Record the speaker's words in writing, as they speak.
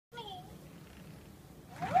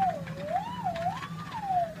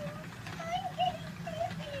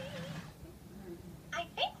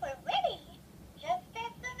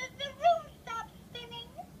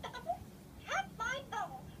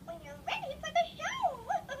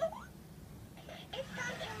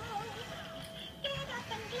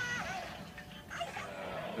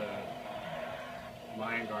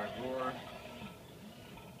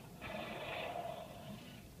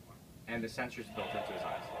and the sensor's built into his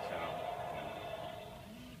eyes. So.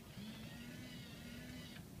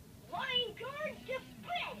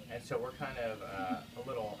 And so we're kind of a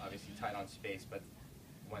little, obviously, tight on space, but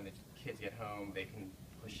when the kids get home, they can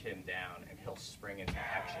push him down, and he'll spring into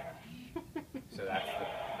action. So that's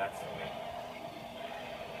the way.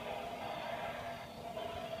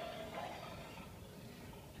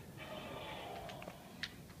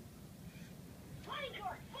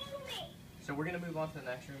 So we're going to move on to the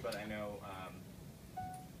next room, but I know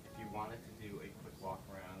if you wanted to do a quick walk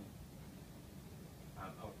around.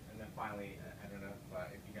 Oh, and then finally, I don't know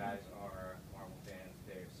if you guys are Marvel fans,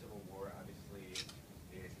 there's Civil War obviously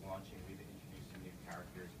is launching. We've introduced some new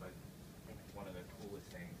characters, but I think one of the coolest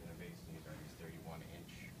things in the base news are these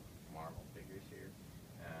 31-inch Marvel figures here.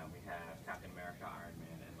 We have Captain America, Iron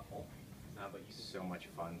Man, and the Hulk. But it's so much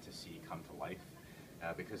fun to see come to life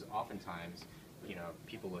because oftentimes, you know,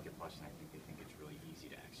 people look at plush and I think they think it's really easy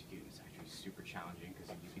to execute. It's actually super challenging because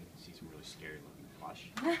you can see some really scary looking plush.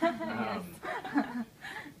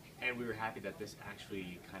 And we were happy that this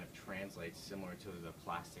actually kind of translates similar to the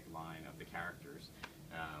plastic line of the characters.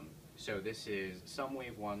 So this is some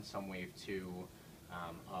wave 1, some wave 2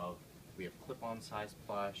 we have clip-on size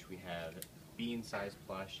plush, we have bean size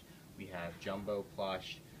plush, we have jumbo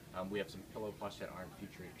plush, we have some pillow plush that aren't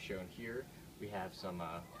shown here. We have some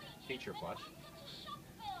feature plush.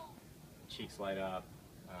 Cheeks light up,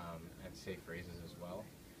 and say phrases as well.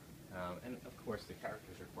 And of course the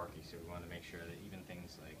characters are quirky, so we want to make sure that even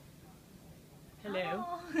things like hello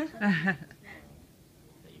that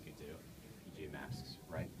you could do. You do masks,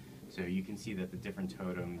 right? So you can see that the different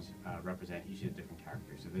totems represent each of the different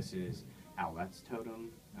characters. So this is Owlette's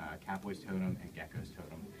totem, Catboy's totem, and Gecko's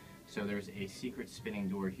totem. So there's a secret spinning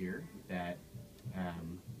door here that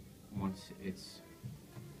once it's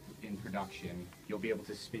in production, you'll be able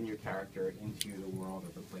to spin your character into the world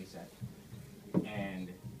of the playset. And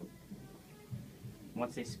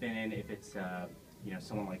once they spin in, if it's you know,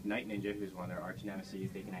 someone like Night Ninja, who's one of their arch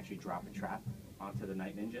nemesis, they can actually drop a trap onto the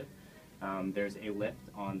Night Ninja. There's a lift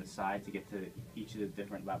on the side to get to each of the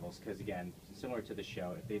different levels, because again, similar to the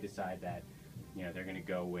show, if they decide that, you know, they're going to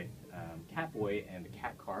go with Catboy and the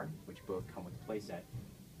Cat Car, which both come with the playset,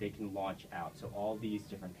 they can launch out. So all these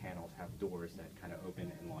different panels have doors that kind of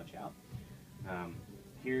open and launch out.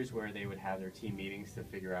 Here's where they would have their team meetings to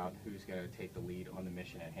figure out who's going to take the lead on the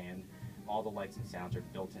mission at hand. All the lights and sounds are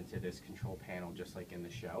built into this control panel just like in the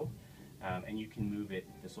show. And you can move it,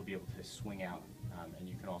 this will be able to swing out, and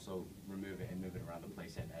you can also remove it and move it around the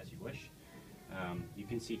playset as you wish. You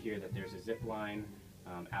can see here that there's a zip line.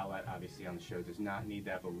 Owlette obviously on the show does not need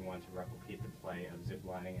that, but we wanted to replicate the play of zip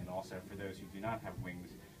lining, and also for those who do not have wings,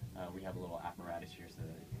 we have a little apparatus here so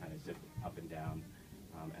that it kind of zip up and down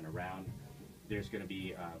and around. There's going to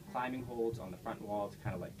be climbing holds on the front wall to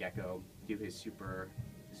kind of let Gecko do his super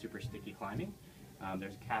sticky climbing.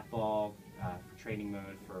 There's a cat ball for training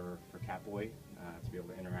mode for Catboy to be able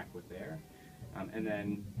to interact with there. And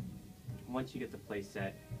then once you get the play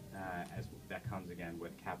set, as that comes again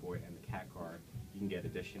with Catboy and the Cat Car, you can get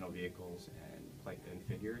additional vehicles and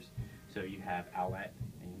figures. So you have Owlette,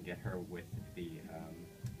 and you can get her with the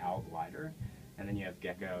Owl Glider. And then you have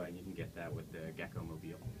Gecko, and you can get that with the Gecko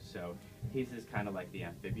Mobile. So his is kind of like the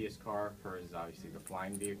amphibious car, hers is obviously the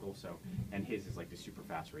flying vehicle, so, and his is like the super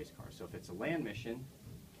fast race car. So if it's a land mission,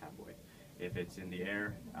 Catboy. If it's in the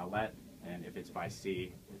air, Owlette, and if it's by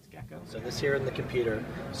sea, it's Gecko. So this here in the computer,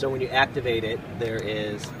 so when you activate it, there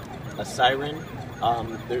is a siren.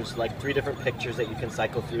 There's like 3 different pictures that you can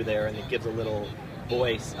cycle through there, and it gives a little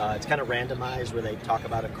voice. It's kind of randomized where they talk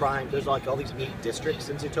about a crime. There's like all these neat districts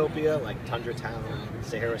in Zootopia, like Tundra Town,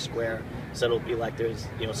 Sahara Square. So it'll be like there's,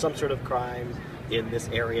 you know, some sort of crime in this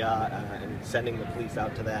area, and sending the police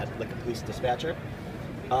out to that, like a police dispatcher.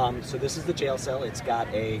 So this is the jail cell. It's got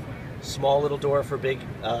a small little door for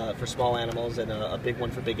small animals and a big one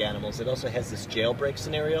for big animals. It also has this jailbreak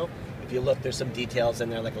scenario. If you look, there's some details in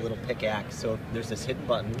there, like a little pickaxe. So there's this hidden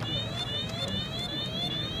button,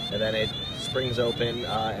 and then it springs open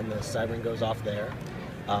and the siren goes off there.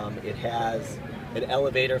 It has an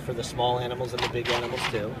elevator for the small animals and the big animals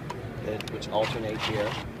too, which alternate here.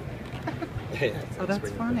 Oh,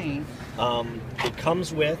 that's funny. It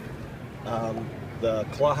comes with the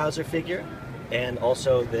Clawhauser figure and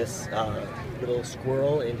also this little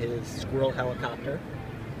squirrel in his squirrel helicopter.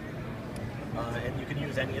 And you can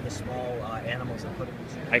use any of the small animals and put it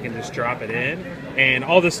in. I can just drop it in, and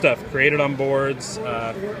all this stuff created on boards.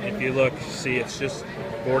 If you look, see it's just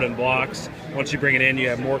board and blocks. Once you bring it in, you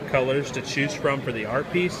have more colors to choose from for the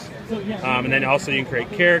art piece. And then also you can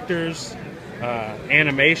create characters,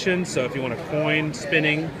 animations, so if you want a coin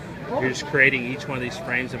spinning, You're just creating each one of these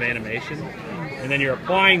frames of animation, and then you're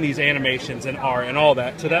applying these animations and art and all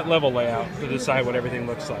that to that level layout to decide what everything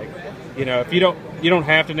looks like. You know, if you don't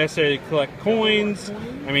have to necessarily collect coins.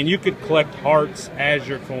 I mean, you could collect hearts as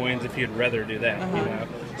your coins if you'd rather do that. You know,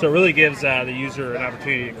 so it really gives the user an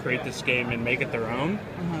opportunity to create this game and make it their own.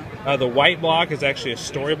 The white block is actually a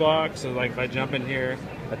story block. So, like, if I jump in here,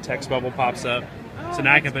 a text bubble pops up. So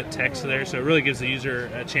now I can put text there. So it really gives the user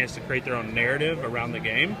a chance to create their own narrative around the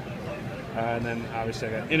game. And then obviously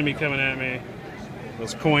I got enemy coming at me.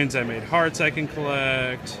 Those coins I made hearts I can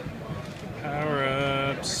collect.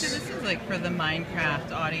 Power-ups. So this is like for the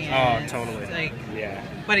Minecraft audience. Oh, totally. Like, yeah.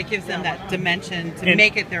 But it gives them that dimension to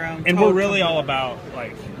make it their own. And we're really all about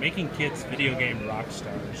like making kids video game rock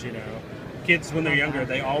stars, you know. Kids, when they're younger,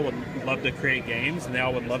 they all would love to create games, and they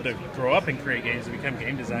all would love to grow up and create games and become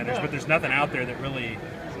game designers. But there's nothing out there that really,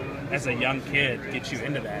 as a young kid, gets you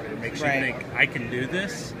into that and makes you think, I can do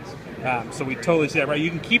this. So we totally see that, right? You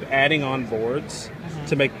can keep adding on boards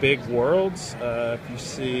to make big worlds. If you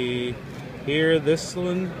see here, this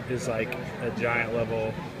one is like a giant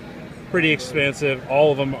level, pretty expensive.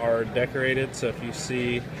 All of them are decorated, so if you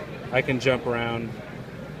see, I can jump around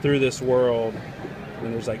through this world.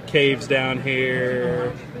 And there's like caves down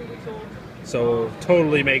here. So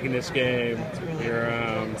totally making this game your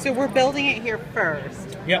own. So we're building it here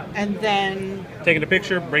first. Yep. And then taking a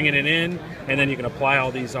picture, bringing it in, and then you can apply all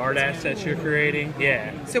these art assets you're creating.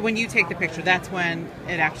 Yeah. So when you take the picture, that's when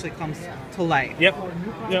it actually comes to life. Yep.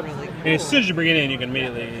 Yep. Really cool. And as soon as you bring it in, you can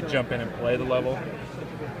immediately jump in and play the level.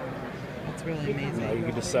 That's really amazing. You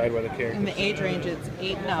can decide what the character. And the age range is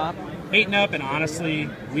 8 and up. 8 and up, and honestly,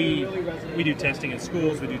 we do testing in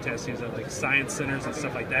schools, we do testings at like science centers and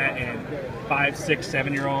stuff like that, and 5, 6,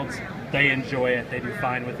 7-year-olds, they enjoy it, they do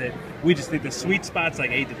fine with it. We just think the sweet spot's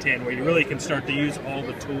like 8 to 10, where you really can start to use all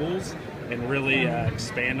the tools and really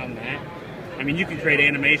expand on that. I mean, you can create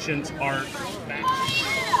animations, art, that.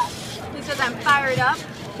 He says I'm fired up.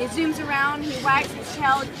 He zooms around, he wags his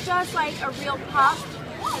tail just like a real pup.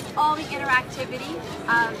 Has all the interactivity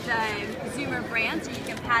of the Zoomer brand, so you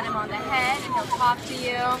can pat him on the head and he'll talk to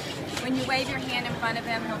you. When you wave your hand in front of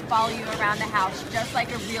him, he'll follow you around the house just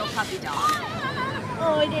like a real puppy dog.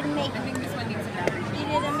 Oh, I didn't make it. I think this one needs a battery. You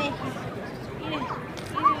didn't make it. You didn't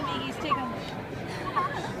make it. Stick him.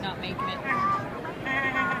 Not making it.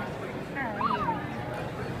 How are you?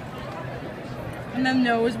 And then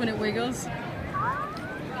nose when it wiggles.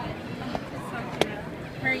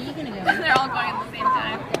 Where are you gonna go? They're all going at the same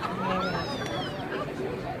time.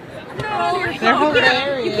 No, they're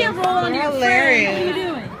hilarious. You can't roll on your hilarious. friend. What are you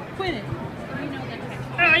doing? Quit it.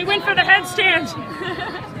 He went for the headstand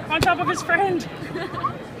on top of his friend.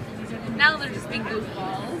 Now they're just being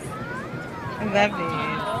goofballs. I love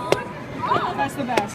these. That's the best.